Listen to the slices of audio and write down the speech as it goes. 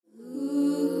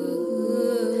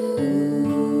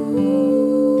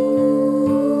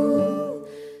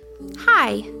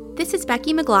this is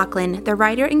Becky McLaughlin, the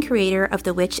writer and creator of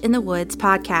the Witch in the Woods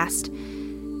podcast.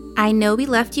 I know we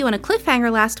left you on a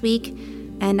cliffhanger last week,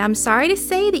 and I'm sorry to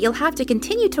say that you'll have to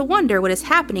continue to wonder what is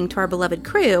happening to our beloved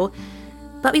crew,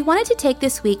 but we wanted to take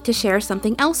this week to share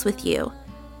something else with you.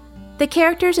 The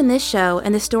characters in this show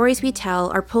and the stories we tell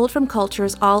are pulled from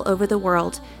cultures all over the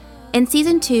world, and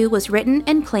Season 2 was written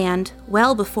and planned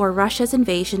well before Russia's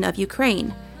invasion of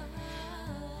Ukraine.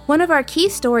 One of our key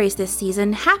stories this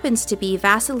season happens to be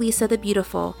Vasilisa the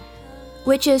Beautiful,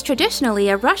 which is traditionally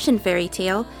a Russian fairy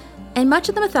tale, and much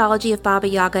of the mythology of Baba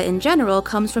Yaga in general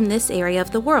comes from this area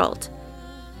of the world.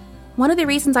 One of the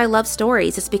reasons I love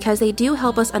stories is because they do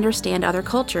help us understand other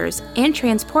cultures and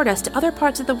transport us to other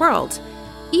parts of the world,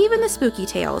 even the spooky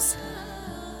tales.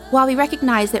 While we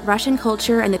recognize that Russian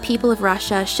culture and the people of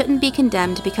Russia shouldn't be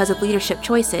condemned because of leadership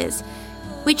choices,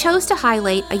 we chose to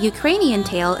highlight a Ukrainian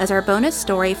tale as our bonus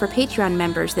story for Patreon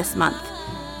members this month.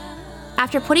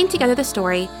 After putting together the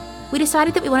story, we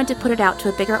decided that we wanted to put it out to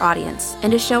a bigger audience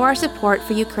and to show our support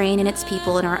for Ukraine and its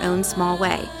people in our own small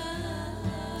way.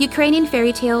 Ukrainian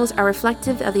fairy tales are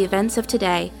reflective of the events of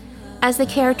today, as the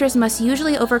characters must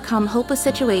usually overcome hopeless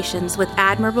situations with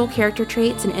admirable character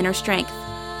traits and inner strength.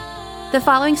 The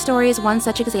following story is one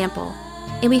such example,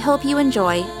 and we hope you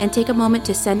enjoy and take a moment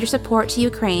to send your support to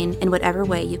Ukraine in whatever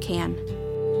way you can.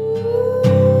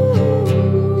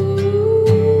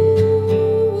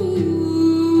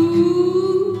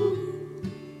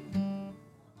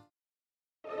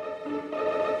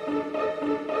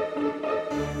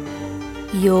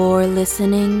 You're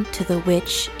listening to the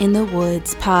Witch in the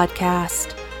Woods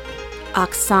podcast,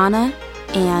 Oksana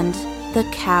and the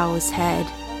Cow's Head.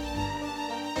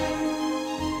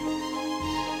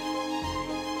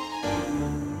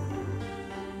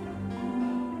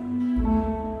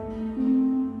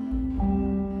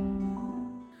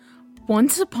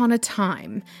 Once upon a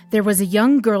time, there was a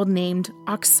young girl named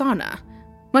Oksana.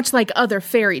 Much like other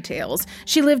fairy tales,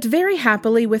 she lived very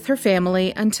happily with her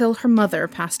family until her mother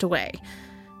passed away.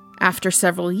 After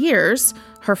several years,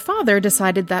 her father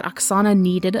decided that Oksana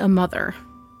needed a mother.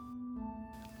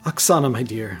 Oksana, my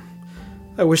dear,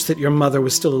 I wish that your mother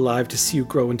was still alive to see you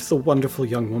grow into the wonderful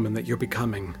young woman that you're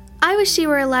becoming. I wish she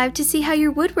were alive to see how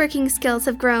your woodworking skills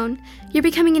have grown. You're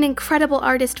becoming an incredible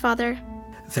artist, Father.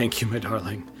 Thank you, my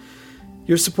darling.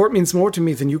 Your support means more to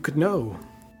me than you could know.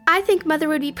 I think Mother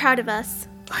would be proud of us.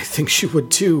 I think she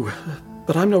would too,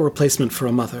 but I'm no replacement for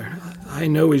a mother. I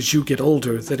know as you get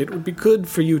older that it would be good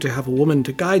for you to have a woman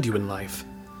to guide you in life.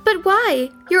 But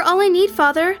why? You're all I need,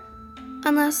 Father.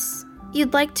 Unless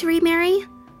you'd like to remarry?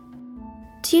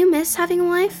 Do you miss having a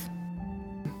wife?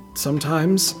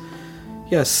 Sometimes.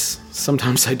 Yes,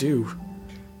 sometimes I do.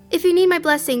 If you need my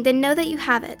blessing, then know that you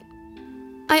have it.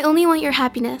 I only want your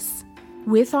happiness.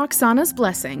 With Oksana's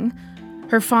blessing,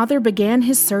 her father began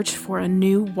his search for a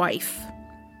new wife.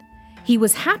 He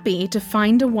was happy to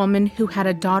find a woman who had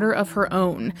a daughter of her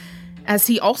own, as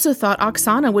he also thought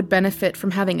Oksana would benefit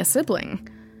from having a sibling.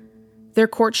 Their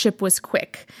courtship was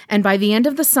quick, and by the end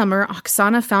of the summer,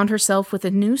 Oksana found herself with a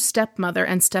new stepmother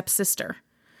and stepsister.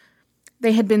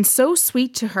 They had been so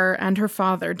sweet to her and her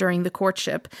father during the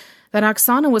courtship that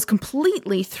Oksana was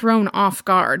completely thrown off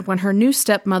guard when her new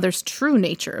stepmother's true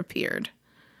nature appeared.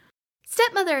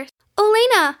 Stepmother,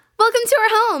 Olena, welcome to our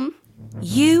home.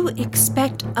 You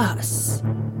expect us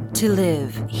to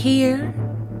live here?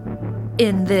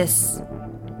 In this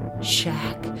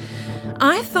shack?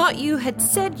 I thought you had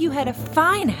said you had a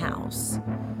fine house.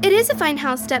 It is a fine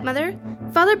house, Stepmother.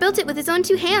 Father built it with his own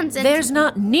 2 hands and... There's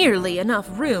not nearly enough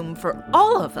room for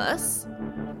all of us.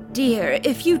 Dear,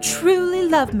 if you truly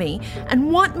love me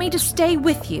and want me to stay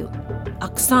with you,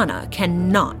 Oksana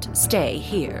cannot stay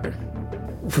here.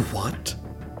 What?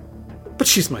 But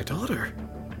she's my daughter.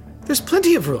 There's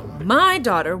plenty of room. My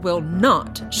daughter will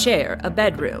not share a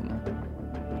bedroom.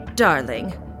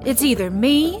 Darling, it's either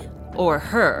me or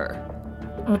her.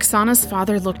 Oksana's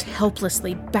father looked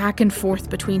helplessly back and forth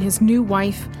between his new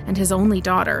wife and his only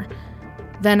daughter.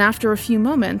 Then, after a few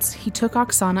moments, he took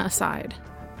Oksana aside.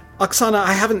 Oksana,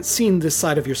 I haven't seen this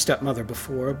side of your stepmother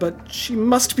before, but she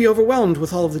must be overwhelmed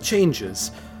with all of the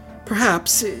changes.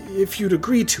 Perhaps, if you'd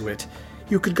agree to it,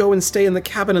 you could go and stay in the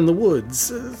cabin in the woods,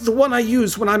 the one I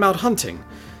use when I'm out hunting.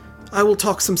 I will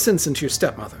talk some sense into your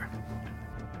stepmother.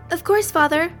 Of course,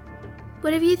 Father.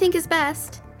 Whatever you think is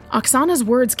best. Oksana's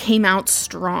words came out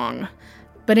strong,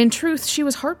 but in truth, she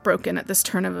was heartbroken at this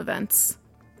turn of events.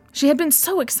 She had been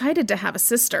so excited to have a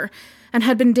sister, and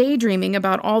had been daydreaming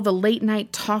about all the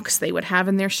late-night talks they would have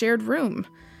in their shared room.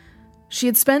 She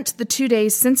had spent the 2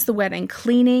 days since the wedding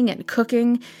cleaning and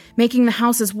cooking, making the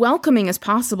house as welcoming as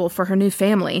possible for her new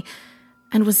family,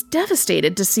 and was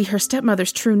devastated to see her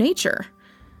stepmother's true nature.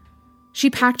 She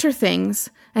packed her things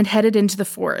and headed into the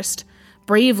forest,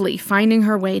 bravely finding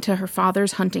her way to her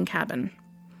father's hunting cabin.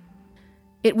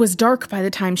 It was dark by the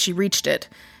time she reached it,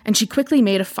 and she quickly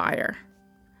made a fire.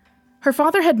 Her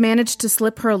father had managed to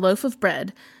slip her a loaf of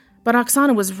bread, but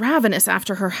Oksana was ravenous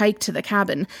after her hike to the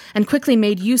cabin and quickly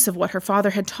made use of what her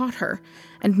father had taught her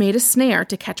and made a snare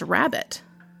to catch a rabbit.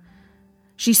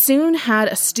 She soon had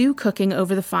a stew cooking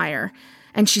over the fire,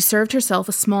 and she served herself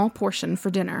a small portion for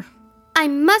dinner. I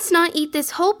must not eat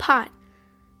this whole pot,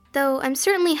 though I'm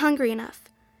certainly hungry enough.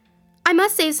 I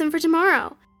must save some for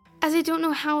tomorrow, as I don't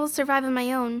know how I'll survive on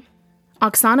my own.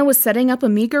 Oksana was setting up a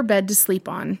meager bed to sleep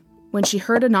on when she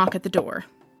heard a knock at the door.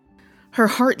 Her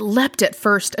heart leapt at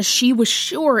first as she was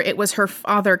sure it was her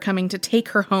father coming to take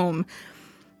her home.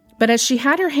 But as she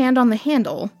had her hand on the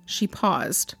handle, she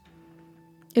paused.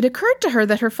 It occurred to her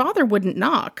that her father wouldn't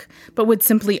knock, but would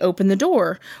simply open the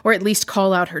door, or at least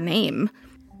call out her name.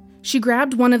 She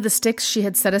grabbed one of the sticks she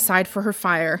had set aside for her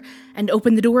fire and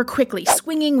opened the door quickly,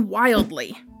 swinging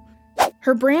wildly.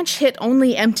 Her branch hit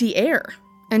only empty air,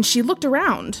 and she looked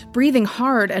around, breathing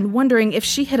hard and wondering if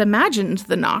she had imagined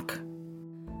the knock.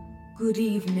 Good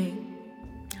evening.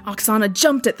 Oksana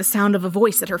jumped at the sound of a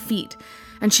voice at her feet,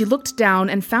 and she looked down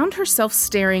and found herself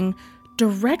staring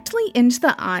directly into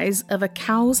the eyes of a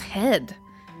cow's head.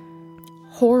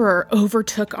 Horror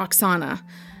overtook Oksana,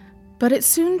 but it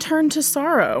soon turned to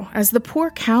sorrow as the poor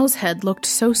cow's head looked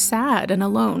so sad and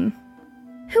alone.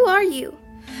 Who are you?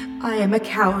 I am a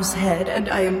cow's head, and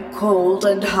I am cold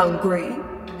and hungry.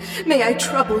 May I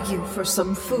trouble you for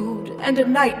some food and a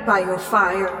night by your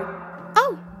fire?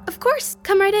 Oh, of course.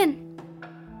 Come right in.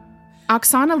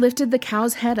 Oksana lifted the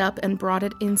cow's head up and brought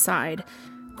it inside,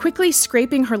 quickly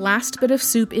scraping her last bit of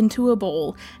soup into a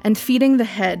bowl and feeding the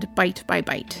head bite by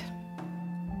bite.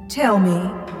 Tell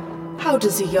me, how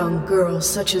does a young girl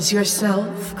such as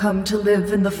yourself come to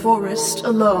live in the forest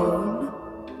alone?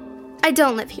 I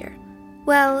don't live here.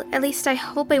 Well, at least I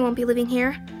hope I won't be living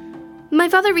here. My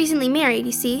father recently married,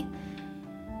 you see.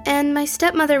 And my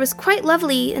stepmother was quite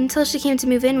lovely until she came to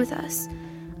move in with us.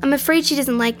 I'm afraid she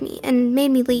doesn't like me and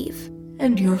made me leave.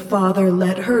 And your father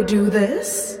let her do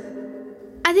this?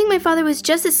 I think my father was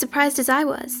just as surprised as I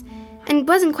was, and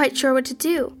wasn't quite sure what to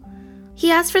do.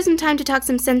 He asked for some time to talk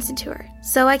some sense into her,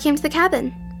 so I came to the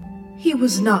cabin. He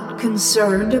was not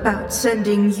concerned about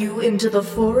sending you into the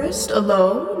forest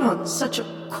alone on such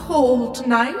a cold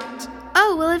night?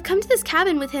 Oh, well, I've come to this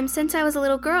cabin with him since I was a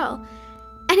little girl,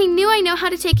 and he knew I know how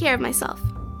to take care of myself.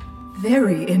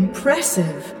 Very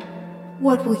impressive.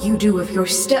 What will you do if your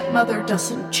stepmother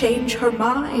doesn't change her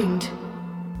mind?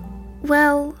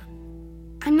 Well,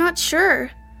 I'm not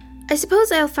sure. I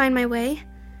suppose I'll find my way.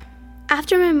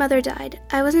 After my mother died,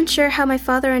 I wasn't sure how my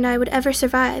father and I would ever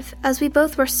survive, as we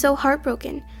both were so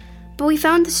heartbroken, but we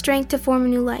found the strength to form a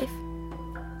new life.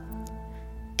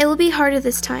 It will be harder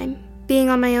this time, being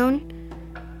on my own,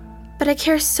 but I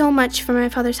care so much for my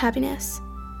father's happiness.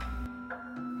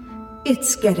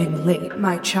 It's getting late,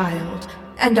 my child,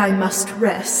 and I must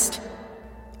rest.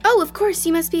 Oh, of course,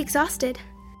 you must be exhausted.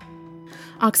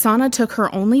 Oksana took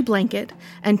her only blanket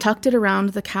and tucked it around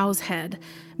the cow's head,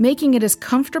 making it as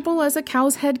comfortable as a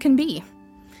cow's head can be.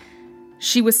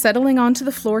 She was settling onto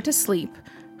the floor to sleep,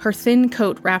 her thin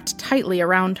coat wrapped tightly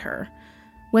around her,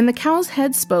 when the cow's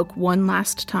head spoke one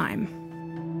last time.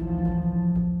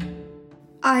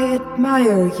 I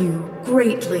admire you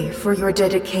greatly for your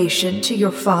dedication to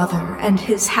your father and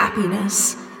his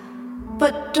happiness.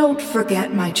 But don't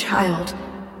forget, my child,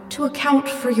 to account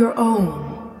for your own.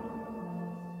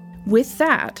 With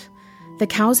that, the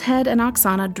cow's head and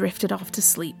Oksana drifted off to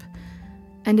sleep.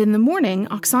 And in the morning,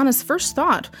 Oksana's first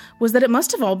thought was that it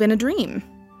must have all been a dream.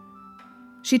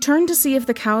 She turned to see if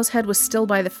the cow's head was still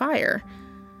by the fire,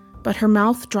 but her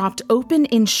mouth dropped open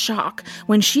in shock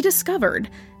when she discovered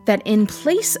that in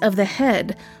place of the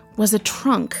head was a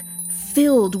trunk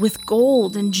filled with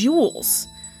gold and jewels.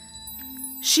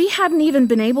 She hadn't even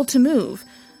been able to move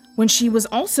when she was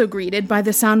also greeted by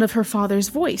the sound of her father's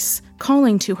voice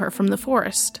calling to her from the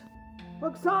forest.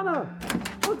 Oksana!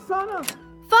 Oksana!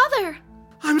 Father!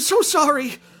 I'm so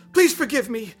sorry. Please forgive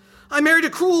me. I married a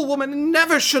cruel woman and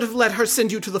never should have let her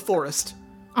send you to the forest.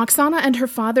 Oksana and her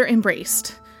father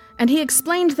embraced, and he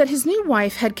explained that his new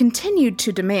wife had continued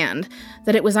to demand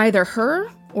that it was either her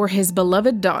or his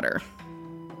beloved daughter.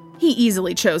 He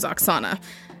easily chose Oksana,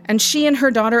 and she and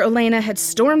her daughter Elena had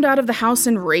stormed out of the house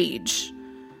in rage.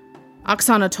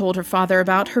 Oksana told her father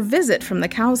about her visit from the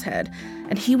cow's head,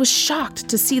 and he was shocked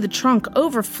to see the trunk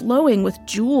overflowing with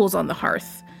jewels on the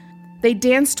hearth. They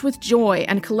danced with joy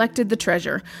and collected the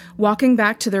treasure, walking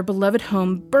back to their beloved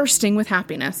home bursting with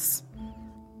happiness.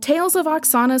 Tales of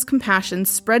Oksana's compassion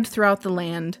spread throughout the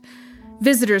land.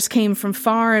 Visitors came from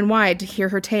far and wide to hear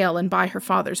her tale and buy her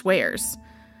father's wares.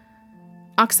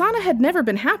 Oksana had never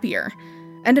been happier,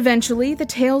 and eventually the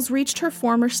tales reached her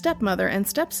former stepmother and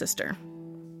stepsister.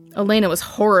 Oksana was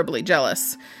horribly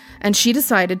jealous, and she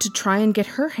decided to try and get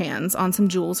her hands on some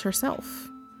jewels herself.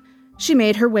 She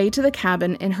made her way to the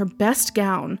cabin in her best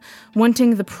gown,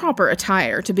 wanting the proper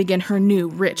attire to begin her new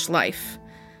rich life.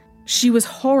 She was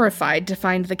horrified to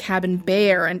find the cabin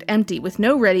bare and empty with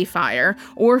no ready fire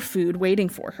or food waiting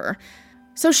for her,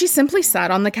 so she simply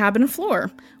sat on the cabin floor,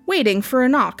 waiting for a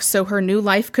knock so her new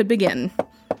life could begin.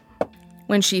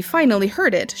 When she finally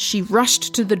heard it, she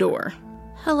rushed to the door.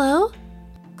 Hello?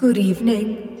 Good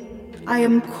evening. I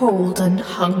am cold and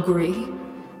hungry.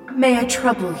 May I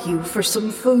trouble you for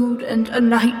some food and a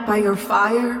night by your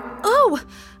fire?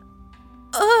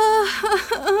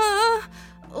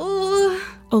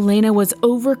 Oksana was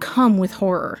overcome with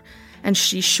horror, and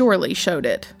she surely showed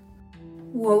it.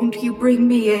 Won't you bring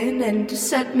me in and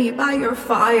set me by your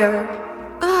fire?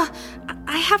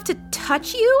 I have to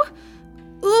touch you?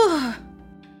 Ugh.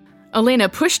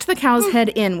 Oksana pushed the cow's head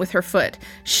in with her foot,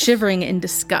 shivering in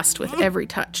disgust with every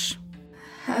touch.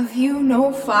 Have you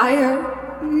no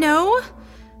fire? No,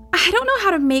 I don't know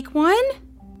how to make one.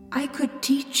 I could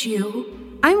teach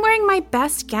you. I'm wearing my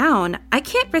best gown. I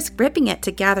can't risk ripping it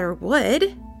to gather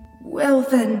wood. Well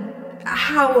then,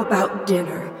 how about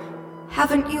dinner?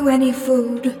 Haven't you any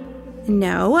food?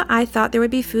 No, I thought there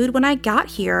would be food when I got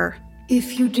here.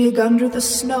 If you dig under the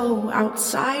snow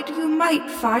outside, you might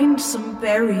find some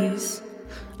berries.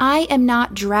 I am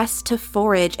not dressed to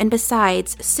forage, and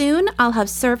besides, soon I'll have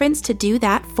servants to do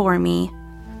that for me.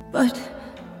 But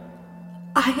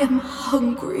I am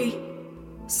hungry.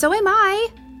 So am I.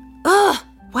 Ugh,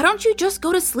 why don't you just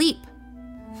go to sleep?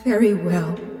 Very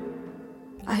well.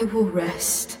 I will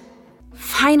rest.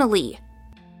 Finally.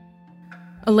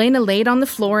 Oksana laid on the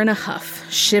floor in a huff,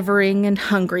 shivering and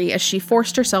hungry as she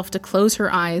forced herself to close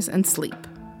her eyes and sleep.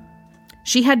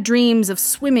 She had dreams of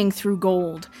swimming through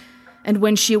gold, and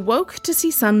when she awoke to see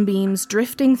sunbeams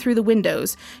drifting through the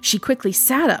windows, she quickly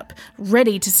sat up,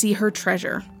 ready to see her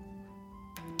treasure.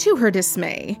 To her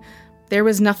dismay, there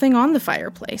was nothing on the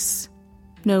fireplace.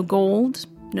 No gold,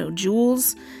 no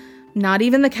jewels, not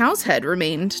even the cow's head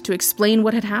remained to explain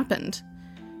what had happened.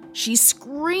 She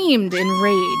screamed in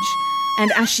rage,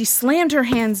 and as she slammed her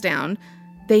hands down,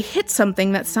 they hit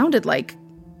something that sounded like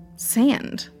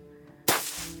sand.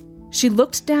 She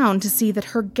looked down to see that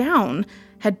her gown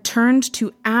had turned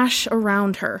to ash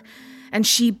around her, and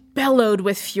she bellowed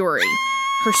with fury,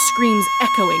 her screams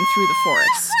echoing through the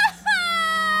forest.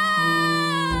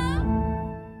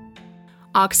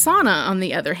 Oksana, on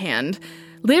the other hand,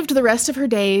 lived the rest of her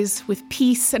days with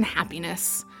peace and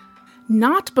happiness,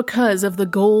 not because of the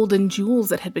gold and jewels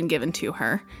that had been given to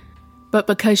her, but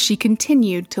because she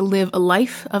continued to live a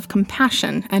life of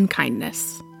compassion and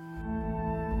kindness.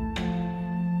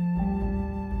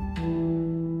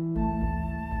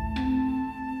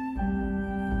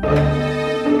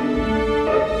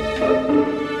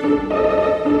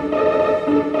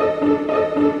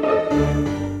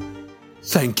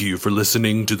 Thank you for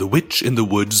listening to the Witch in the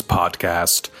Woods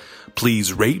podcast.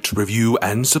 Please rate, review,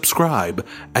 and subscribe,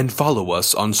 and follow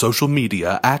us on social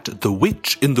media at The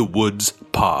Witch in the Woods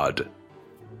Pod.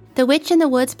 The Witch in the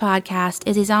Woods podcast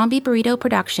is a Zombie Burrito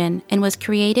production and was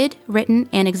created, written,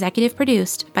 and executive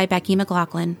produced by Becky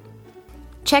McLaughlin.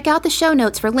 Check out the show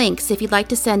notes for links if you'd like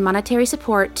to send monetary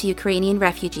support to Ukrainian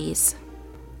refugees.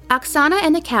 Oksana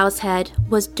and the Cow's Head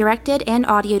was directed and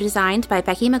audio designed by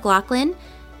Becky McLaughlin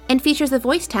and features the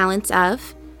voice talents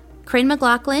of Corinne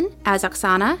McLaughlin as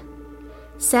Oksana,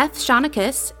 Seth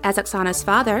Shonikas as Oksana's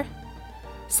father,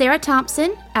 Sarah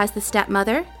Thompson as the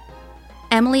stepmother,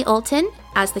 Emily Olton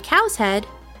as the Cow's Head,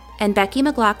 and Becky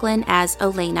McLaughlin as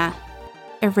Oksana.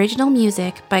 Original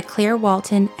music by Claire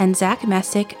Walton and Zach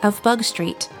Messick of Bug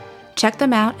Street. Check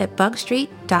them out at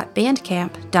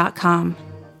bugstreet.bandcamp.com.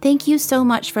 Thank you so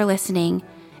much for listening,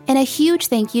 and a huge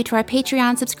thank you to our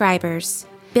Patreon subscribers,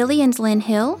 Billy and Lynn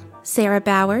Hill, Sarah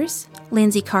Bowers,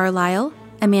 Lindsay Carlisle,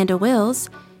 Amanda Wills,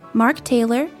 Mark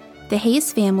Taylor, the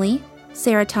Hayes family,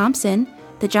 Sarah Thompson,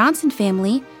 the Johnson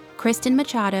family, Kristen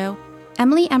Machado,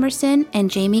 Emily Emerson,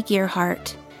 and Jamie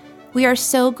Gearhart. We are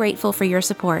so grateful for your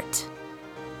support.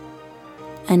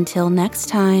 Until next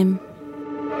time.